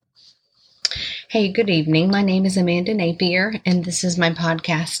Hey, good evening. My name is Amanda Napier, and this is my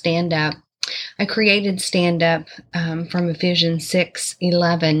podcast, Stand Up. I created Stand Up from Ephesians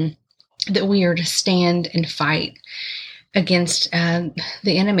 6:11, that we are to stand and fight against the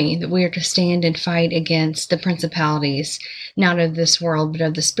enemy, that we are to stand and fight against the principalities, not of this world, but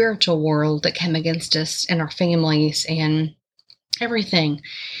of the spiritual world that come against us and our families and everything.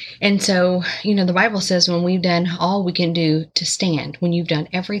 And so, the Bible says when we've done all we can do to stand, when you've done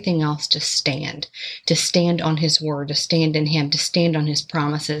everything else to stand on His word, to stand in Him, to stand on His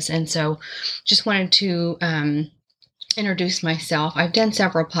promises. And so just wanted to introduce myself. I've done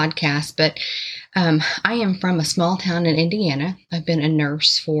several podcasts, but I am from a small town in Indiana. I've been a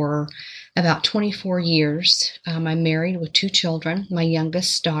nurse for about 24 years. I'm married with 2 children. My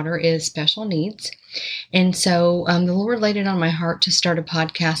youngest daughter is special needs. And so the Lord laid it on my heart to start a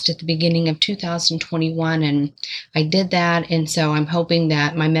podcast at the beginning of 2021, and I did that. And so I'm hoping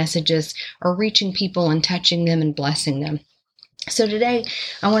that my messages are reaching people and touching them and blessing them. So today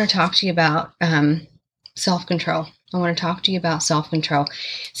I want to talk to you about self-control. I want to talk to you about self-control.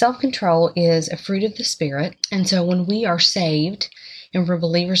 Self-control is a fruit of the Spirit. And so when we are saved and we're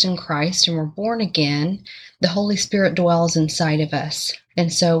believers in Christ and we're born again, the Holy Spirit dwells inside of us.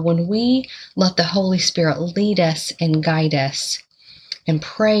 And so when we let the Holy Spirit lead us and guide us and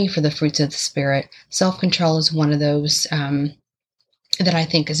pray for the fruits of the Spirit, self-control is one of those that I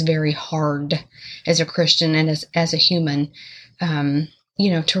think is very hard as a Christian and as a human,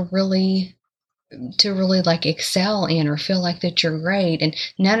 to really like excel in or feel like that you're great. And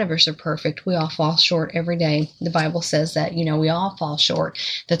none of us are perfect. We all fall short every day. The Bible says that, we all fall short.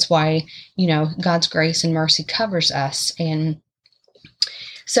 That's why, God's grace and mercy covers us. And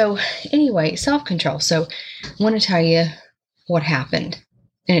so anyway, self-control. So I want to tell you what happened.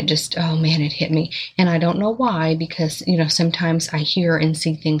 And it just, it hit me. And I don't know why, because, sometimes I hear and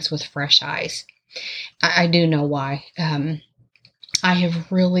see things with fresh eyes. I do know why. I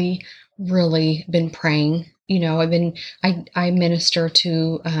have really been praying. I minister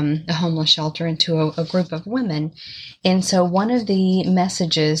to a homeless shelter and to a group of women. And so one of the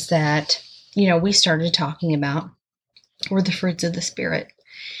messages that, we started talking about were the fruits of the Spirit.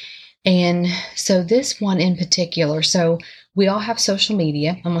 And so this one in particular, so we all have social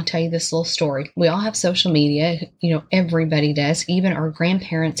media. I'm going to tell you this little story. We all have social media. Everybody does. Even our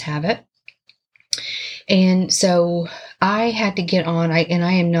grandparents have it. And so I had to get on, and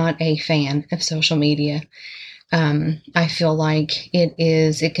I am not a fan of social media. I feel like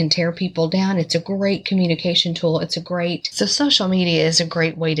it can tear people down. It's a great communication tool. So social media is a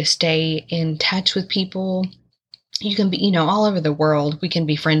great way to stay in touch with people. You can be, all over the world. We can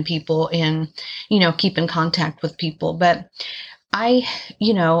befriend people and, keep in contact with people. But I,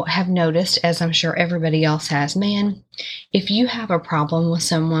 have noticed, as I'm sure everybody else has, man, if you have a problem with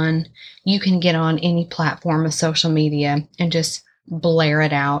someone, you can get on any platform of social media and just blare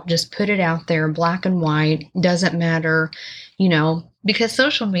it out. Just put it out there, black and white, doesn't matter, because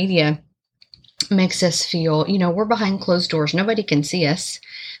social media makes us feel, we're behind closed doors. Nobody can see us.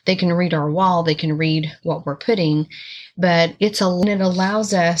 They can read our wall. They can read what we're putting, but it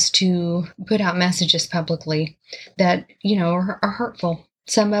allows us to put out messages publicly that, are hurtful.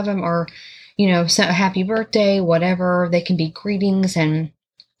 Some of them are, happy birthday, whatever. They can be greetings and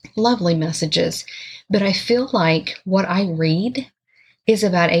lovely messages. But I feel like what I read is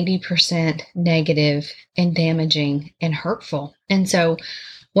about 80% negative and damaging and hurtful. And so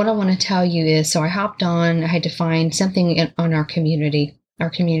what I want to tell you is, so I hopped on, I had to find something on our community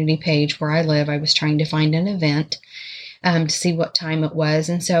page where I live. I was trying to find an event to see what time it was.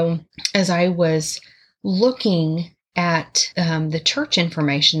 And so as I was looking at the church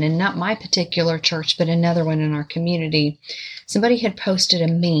information, and not my particular church, but another one in our community, somebody had posted a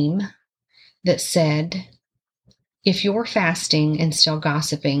meme that said, if you're fasting and still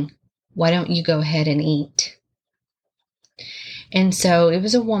gossiping, why don't you go ahead and eat? And so it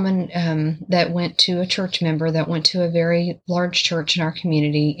was a woman that went to a church member that went to a very large church in our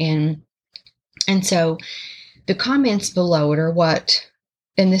community. And so the comments below it are what,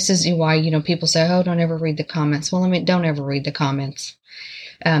 and this is why, people say, oh, don't ever read the comments. Well, don't ever read the comments.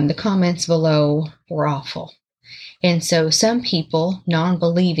 The comments below were awful. And so some people,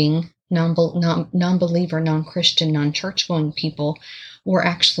 non-believer, non-Christian, non-church going people were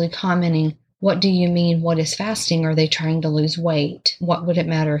actually commenting, what do you mean? What is fasting? Are they trying to lose weight? What would it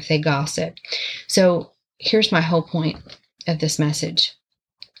matter if they gossip? So here's my whole point of this message.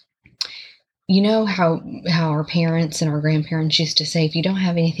 You know how our parents and our grandparents used to say, if you don't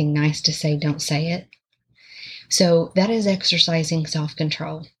have anything nice to say, don't say it. So that is exercising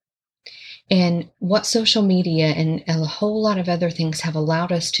self-control. And what social media and a whole lot of other things have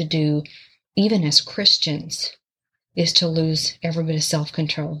allowed us to do even as Christians, is to lose every bit of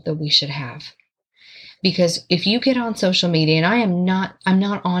self-control that we should have. Because if you get on social media, and I'm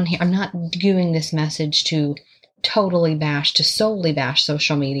not on here, I'm not doing this message to solely bash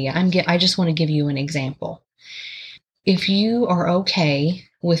social media. I just want to give you an example. If you are okay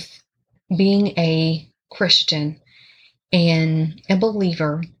with being a Christian and a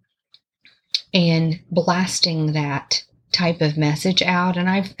believer and blasting that type of message out, and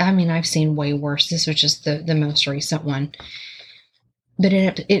I've seen way worse. This was just the most recent one. But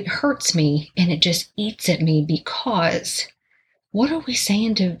it hurts me, and it just eats at me, because what are we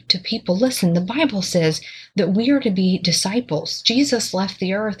saying to people? Listen, the Bible says that we are to be disciples. Jesus left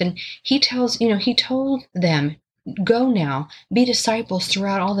the earth, and he told them, go now, be disciples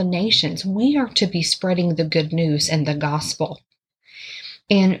throughout all the nations. We are to be spreading the good news and the gospel.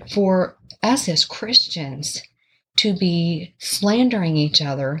 And for us as Christians to be slandering each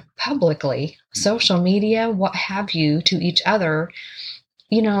other publicly, social media, what have you, to each other,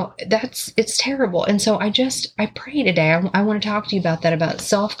 it's terrible. And so I pray today, I want to talk to you about that, about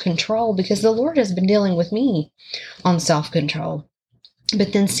self-control, because the Lord has been dealing with me on self-control.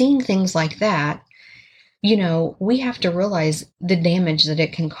 But then seeing things like that, we have to realize the damage that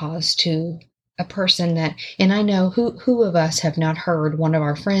it can cause to a person and I know who of us have not heard one of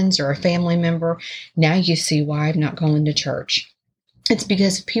our friends or a family member, now you see why I'm not going to church. It's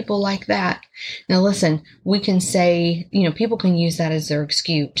because of people like that. Now listen, we can say, people can use that as their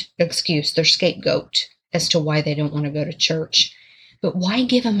excuse, their scapegoat as to why they don't want to go to church. But why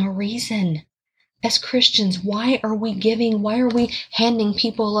give them a reason? As Christians, why are we handing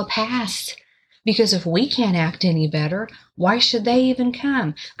people a pass? Because if we can't act any better, why should they even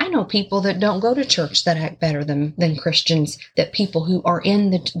come? I know people that don't go to church that act better than Christians, that people who are in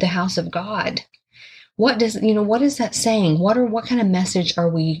the house of God. What is that saying? What kind of message are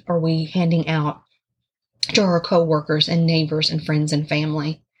we handing out to our coworkers and neighbors and friends and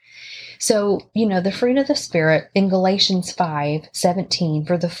family? So, the fruit of the Spirit in Galatians 5:17,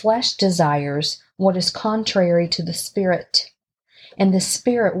 for the flesh desires what is contrary to the Spirit, and the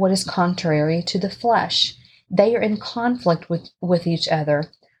Spirit what is contrary to the flesh. They are in conflict with each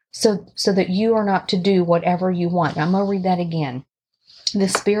other, so that you are not to do whatever you want. Now, I'm going to read that again. The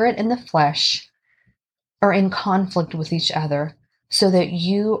Spirit and the flesh are in conflict with each other, so that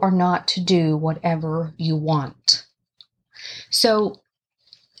you are not to do whatever you want. So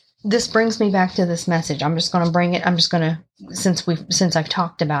this brings me back to this message. I'm just going to bring it. Since I've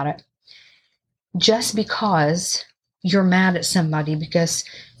talked about it, just because you're mad at somebody because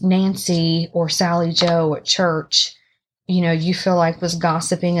Nancy or Sally Joe at church, you feel like was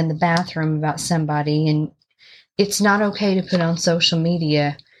gossiping in the bathroom about somebody, and it's not okay to put on social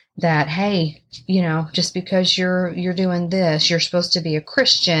media that, hey, just because you're doing this, you're supposed to be a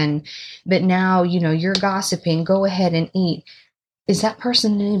Christian, but now, you're gossiping, go ahead and eat. Is that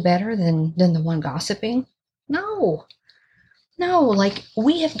person any better than the one gossiping? No, like,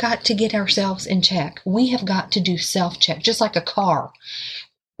 we have got to get ourselves in check. We have got to do self-check, just like a car.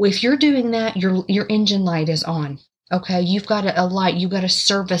 If you're doing that, your engine light is on. Okay, you've got a light, you've got a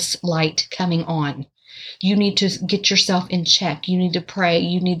service light coming on. You need to get yourself in check. You need to pray.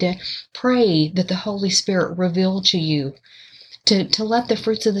 You need to pray that the Holy Spirit reveal to you, to let the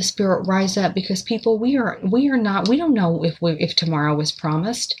fruits of the Spirit rise up, because people, we don't know if tomorrow is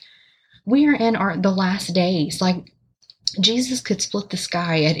promised. We are in the last days. Like, Jesus could split the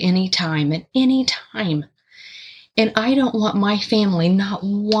sky at any time. And I don't want my family, not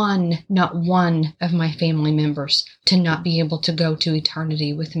one of my family members, to not be able to go to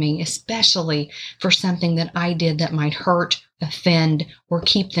eternity with me, especially for something that I did that might hurt, offend, or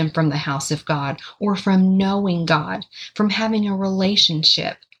keep them from the house of God, or from knowing God, from having a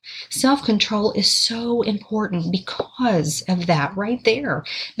relationship. Self-control is so important because of that right there.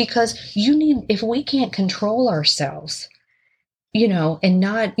 Because if we can't control ourselves, and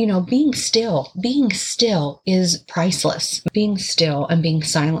not, being still is priceless. Being still and being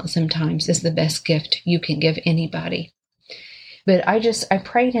silent sometimes is the best gift you can give anybody. But I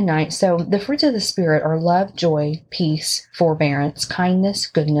pray tonight. So the fruits of the Spirit are love, joy, peace, forbearance, kindness,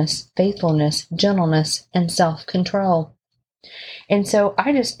 goodness, faithfulness, gentleness, and self-control. And so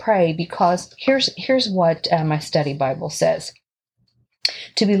I just pray, because here's what my study Bible says.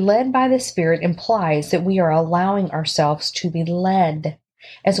 To be led by the Spirit implies that we are allowing ourselves to be led.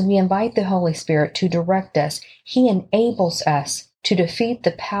 As we invite the Holy Spirit to direct us, He enables us to defeat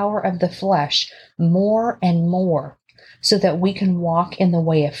the power of the flesh more and more, so that we can walk in the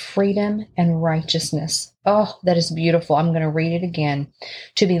way of freedom and righteousness. Oh, that is beautiful. I'm going to read it again.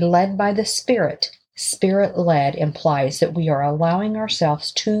 To be led by the Spirit Spirit-led implies that we are allowing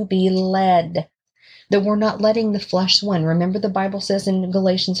ourselves to be led, that we're not letting the flesh win. Remember, the Bible says in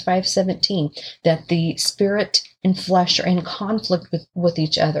Galatians 5:17 that the spirit and flesh are in conflict with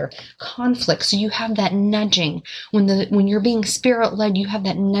each other. Conflict. So you have that nudging. When you're being spirit-led, you have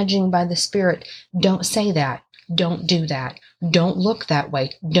that nudging by the Spirit. Don't say that. Don't do that. Don't look that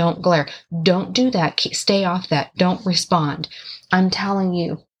way. Don't glare. Don't do that. Stay off that. Don't respond. I'm telling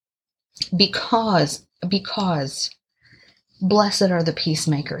you, because blessed are the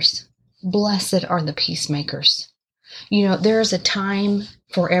peacemakers. Blessed are the peacemakers. There's a time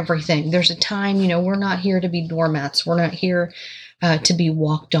for everything. There's a time, we're not here to be doormats. We're not here to be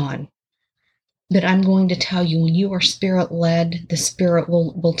walked on. But I'm going to tell you, when you are Spirit-led, the Spirit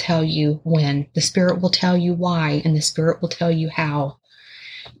will tell you when. The Spirit will tell you why, and the Spirit will tell you how.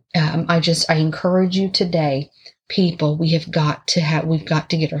 I encourage you today, people, we've got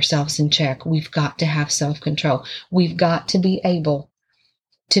to get ourselves in check. We've got to have self-control. We've got to be able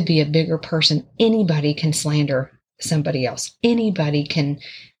to be a bigger person. Anybody can slander somebody else. Anybody can,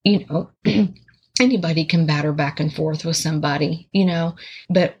 anybody can batter back and forth with somebody,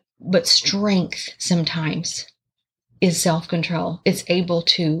 but strength sometimes is self-control. It's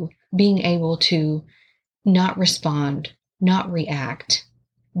being able to not respond, not react,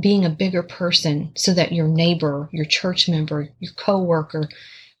 being a bigger person so that your neighbor, your church member, your coworker,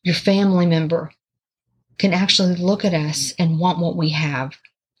 your family member can actually look at us and want what we have.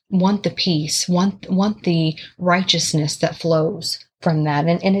 Want the peace, want the righteousness that flows from that.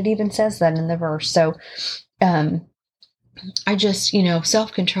 And it even says that in the verse. So I just,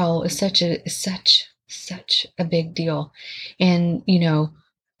 self-control is such a big deal. And,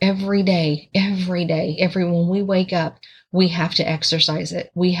 every day, when we wake up, we have to exercise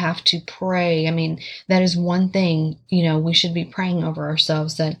it. We have to pray. I mean, that is one thing, we should be praying over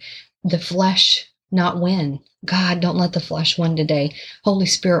ourselves, that the flesh not win. God, don't let the flesh win today. Holy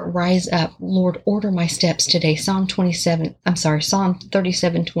Spirit, rise up. Lord, order my steps today. Psalm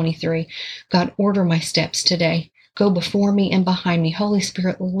 37:23. God, order my steps today. Go before me and behind me. Holy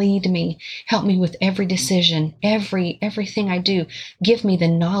Spirit, lead me. Help me with every decision, everything I do. Give me the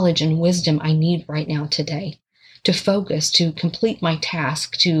knowledge and wisdom I need right now today to focus, to complete my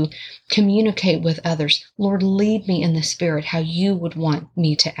task, to communicate with others. Lord, lead me in the Spirit how you would want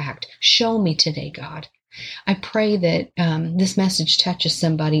me to act. Show me today, God. I pray that this message touches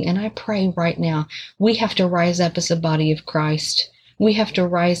somebody, and I pray right now we have to rise up as a body of Christ. We have to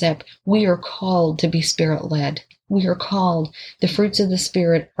rise up. We are called to be Spirit-led. We are called. The fruits of the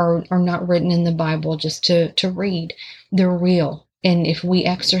Spirit are not written in the Bible just to read. They're real. And if we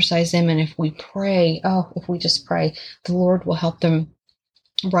exercise them and if we pray, if we just pray, the Lord will help them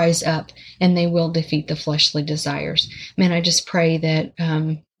rise up and they will defeat the fleshly desires. Man, I just pray that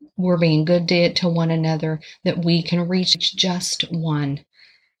we're being good to one another, that we can reach just one.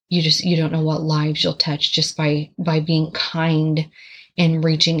 You don't know what lives you'll touch just by being kind and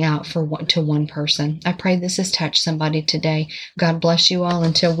reaching out to one person. I pray this has touched somebody today. God bless you all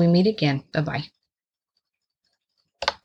until we meet again. Bye-bye.